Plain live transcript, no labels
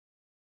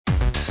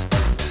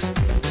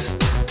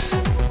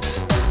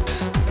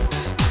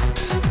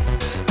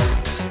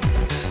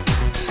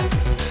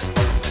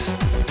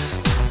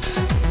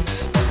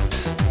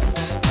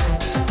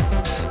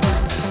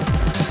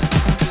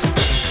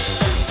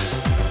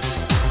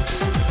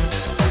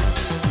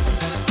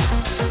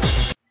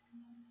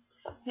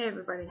Hey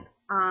everybody.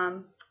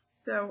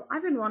 So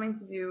I've been wanting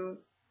to do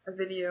a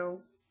video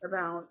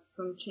about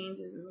some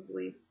changes in the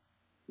beliefs,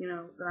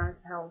 that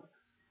I've held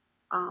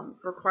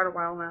for quite a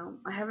while now.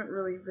 I haven't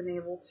really been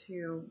able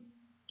to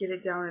get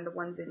it down into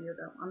one video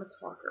though. I'm a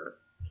talker,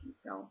 can you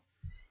tell?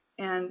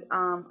 And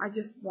I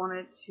just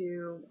wanted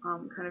to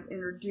kind of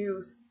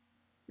introduce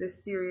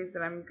this series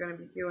that I'm going to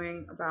be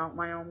doing about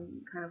my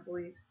own kind of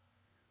beliefs.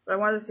 But I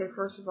wanted to say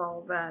first of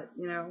all that,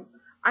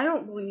 I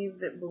don't believe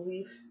that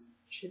beliefs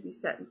should be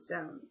set in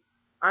stone.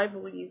 I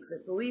believe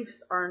that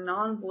beliefs are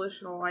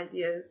non-volitional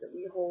ideas that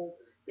we hold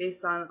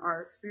based on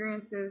our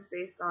experiences,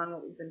 based on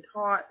what we've been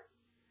taught,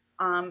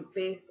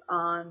 based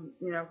on,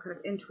 kind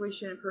of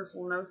intuition and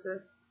personal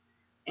gnosis,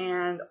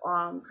 and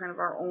kind of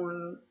our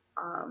own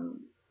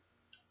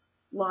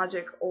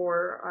logic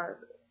or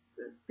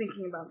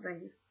thinking about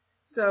things.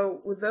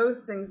 So with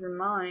those things in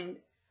mind,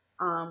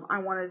 I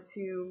wanted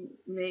to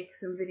make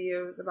some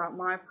videos about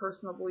my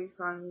personal beliefs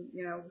on,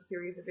 a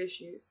series of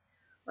issues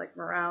like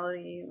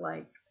morality,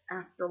 like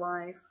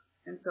afterlife,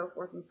 and so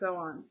forth and so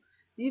on.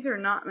 These are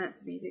not meant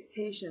to be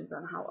dictations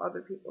on how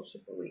other people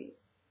should believe.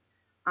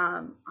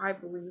 I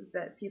believe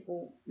that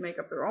people make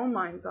up their own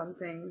minds on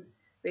things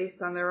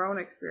based on their own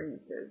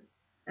experiences,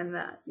 and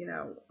that,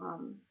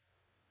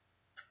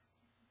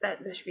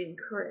 that they should be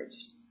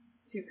encouraged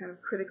to kind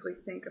of critically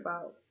think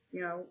about,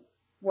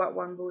 what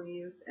one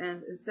believes,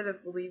 and instead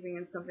of believing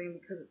in something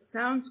because it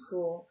sounds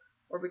cool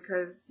or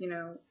because,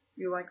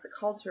 you like the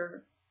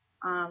culture,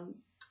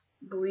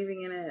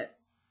 believing in it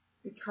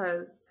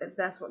because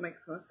that's what makes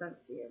the most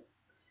sense to you.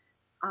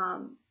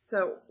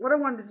 So what I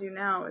wanted to do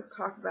now is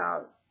talk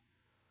about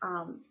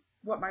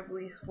what my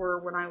beliefs were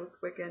when I was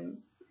Wiccan,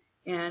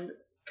 and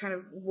kind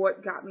of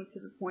what got me to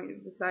the point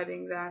of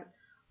deciding that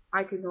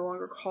I could no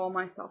longer call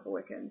myself a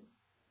Wiccan.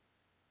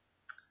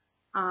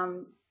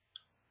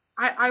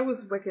 I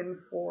was Wiccan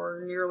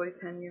for nearly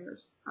 10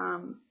 years.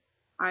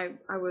 I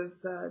was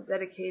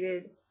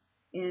dedicated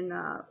in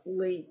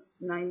late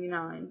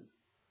 99,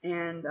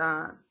 and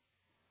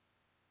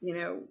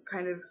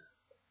kind of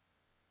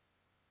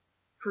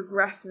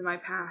progressed in my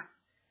path,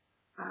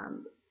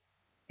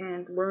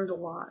 and learned a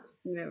lot,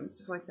 and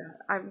stuff like that.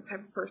 I'm the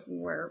type of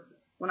person where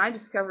when I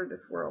discovered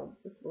this world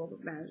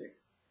of magic,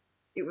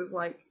 it was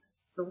like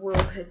the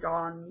world had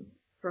gone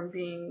from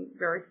being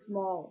very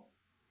small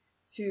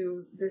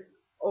to this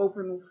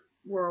open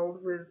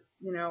world with,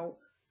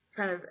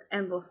 kind of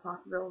endless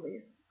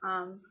possibilities.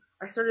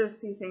 I started to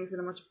see things in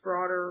a much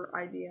broader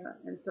idea,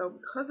 and so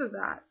because of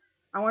that,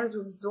 I wanted to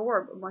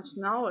absorb as much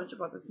knowledge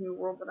about this new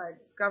world that I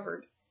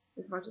discovered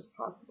as much as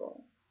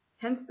possible.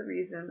 Hence the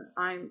reason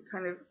I'm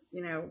kind of,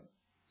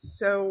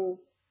 so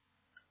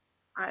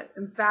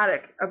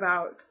emphatic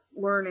about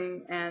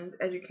learning and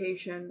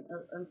education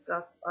and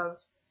stuff of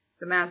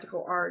the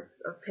magical arts,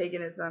 of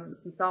paganism,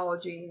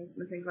 mythology,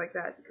 and things like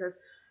that, because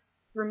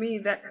for me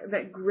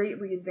that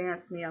greatly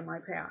advanced me on my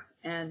path.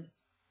 And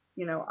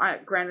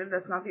granted,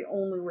 that's not the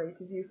only way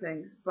to do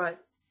things, but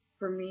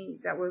for me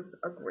that was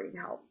a great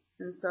help.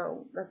 And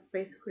so that's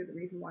basically the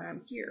reason why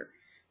I'm here,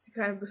 to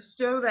kind of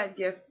bestow that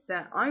gift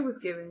that I was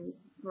given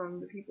from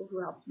the people who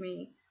helped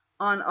me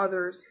on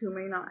others who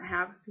may not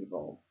have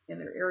people in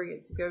their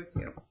area to go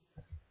to.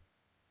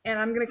 And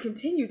I'm going to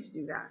continue to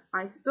do that.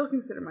 I still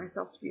consider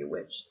myself to be a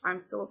witch.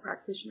 I'm still a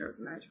practitioner of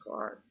the magical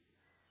arts.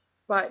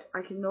 But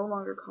I can no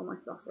longer call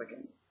myself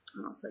Wiccan,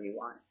 and I'll tell you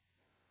why.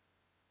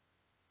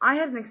 I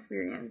had an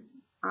experience,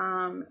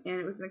 and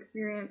it was an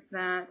experience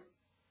that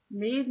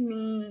made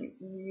me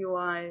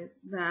realize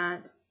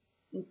that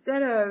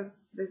instead of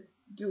this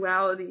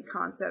duality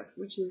concept,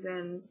 which is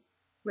in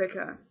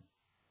Wicca,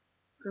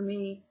 for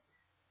me,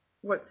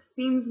 what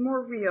seems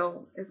more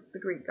real is the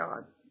Greek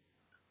gods.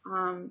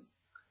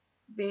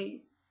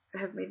 They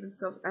have made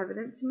themselves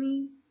evident to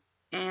me,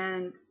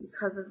 and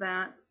because of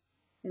that,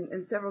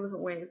 in several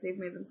different ways, they've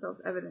made themselves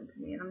evident to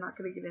me. And I'm not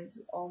going to get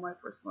into all my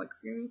personal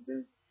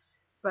experiences,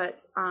 but,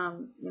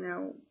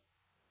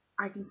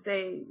 I can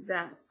say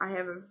that I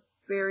have a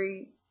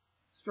very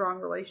strong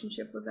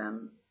relationship with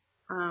them.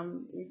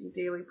 We do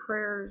daily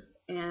prayers,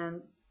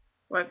 and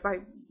by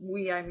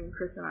we, I mean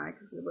Chris and I,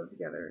 because we live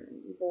together,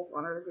 and we both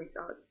honor the Greek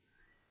gods,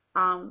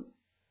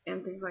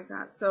 and things like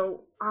that.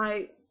 So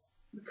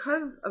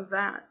because of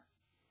that,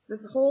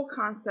 this whole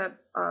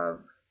concept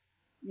of,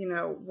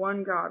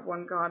 one god,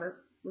 one goddess,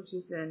 which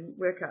is in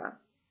Wicca,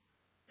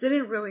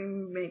 didn't really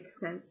make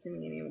sense to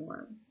me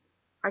anymore.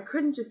 I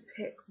couldn't just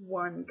pick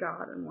one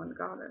god and one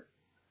goddess.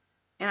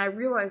 And I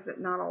realized that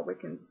not all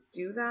Wiccans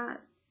do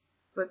that,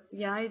 but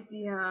the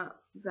idea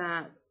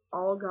that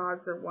all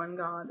gods are one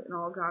god and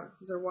all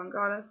goddesses are one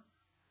goddess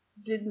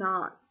did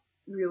not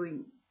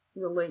really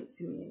relate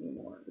to me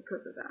anymore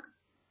because of that.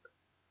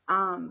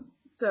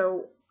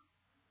 So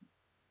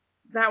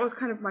that was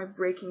kind of my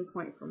breaking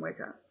point from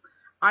Wicca.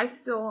 I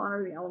still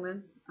honor the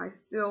elements. I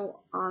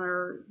still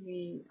honor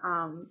the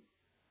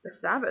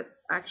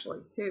Sabbats,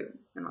 actually, too,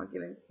 and I'll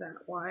get into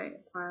that, why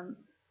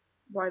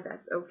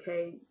that's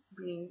okay,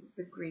 being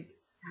the Greeks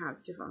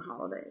have different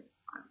holidays.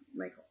 I'll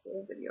make a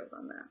whole video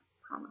on that,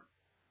 I promise.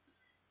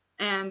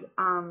 And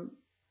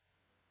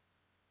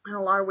in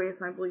a lot of ways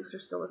my beliefs are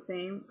still the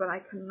same, but I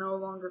can no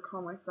longer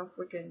call myself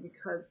Wiccan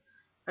because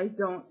I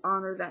don't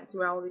honor that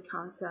duality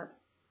concept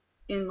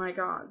in my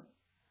gods.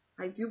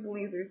 I do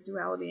believe there's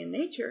duality in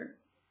nature,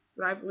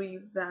 but I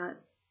believe that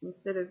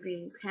instead of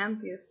being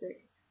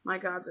pantheistic, my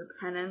gods are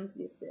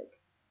panentheistic,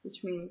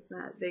 which means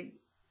that they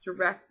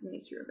direct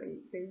nature,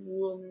 they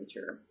rule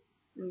nature,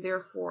 and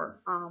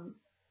therefore,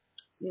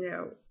 you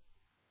know,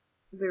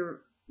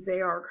 they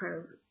are kind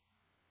of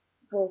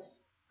both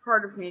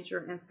part of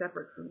nature and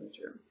separate from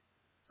nature.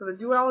 So the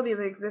duality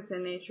that exists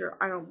in nature,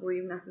 I don't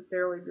believe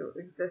necessarily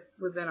exists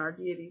within our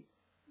deity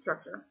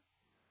structure.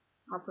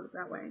 I'll put it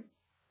that way.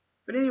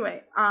 But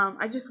anyway,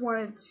 I just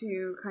wanted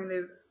to kind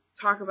of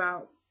talk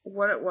about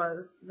what it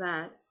was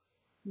that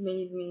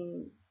made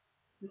me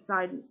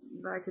decide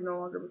that I could no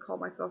longer call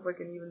myself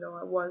Wiccan, even though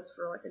I was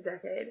for like a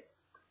decade.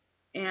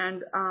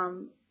 And,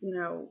 you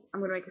know, I'm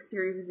going to make a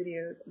series of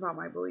videos about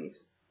my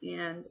beliefs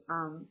and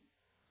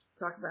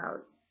talk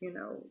about, you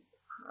know,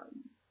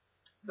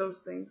 those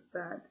things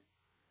that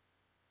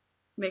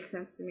make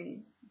sense to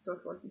me, and so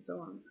forth and so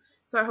on.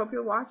 So I hope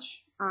you'll watch.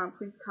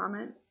 Please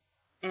comment.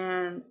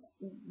 And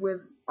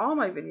with all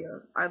my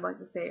videos, I'd like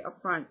to say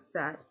up front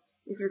that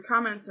if your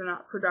comments are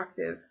not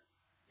productive,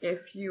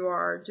 if you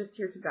are just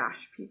here to bash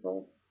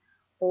people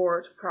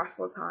or to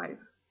proselytize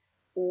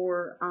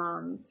or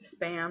to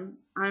spam,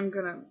 I'm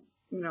going to,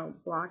 you know,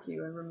 block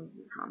you and remove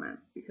your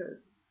comments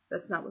because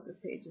that's not what this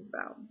page is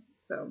about.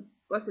 So,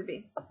 blessed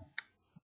be.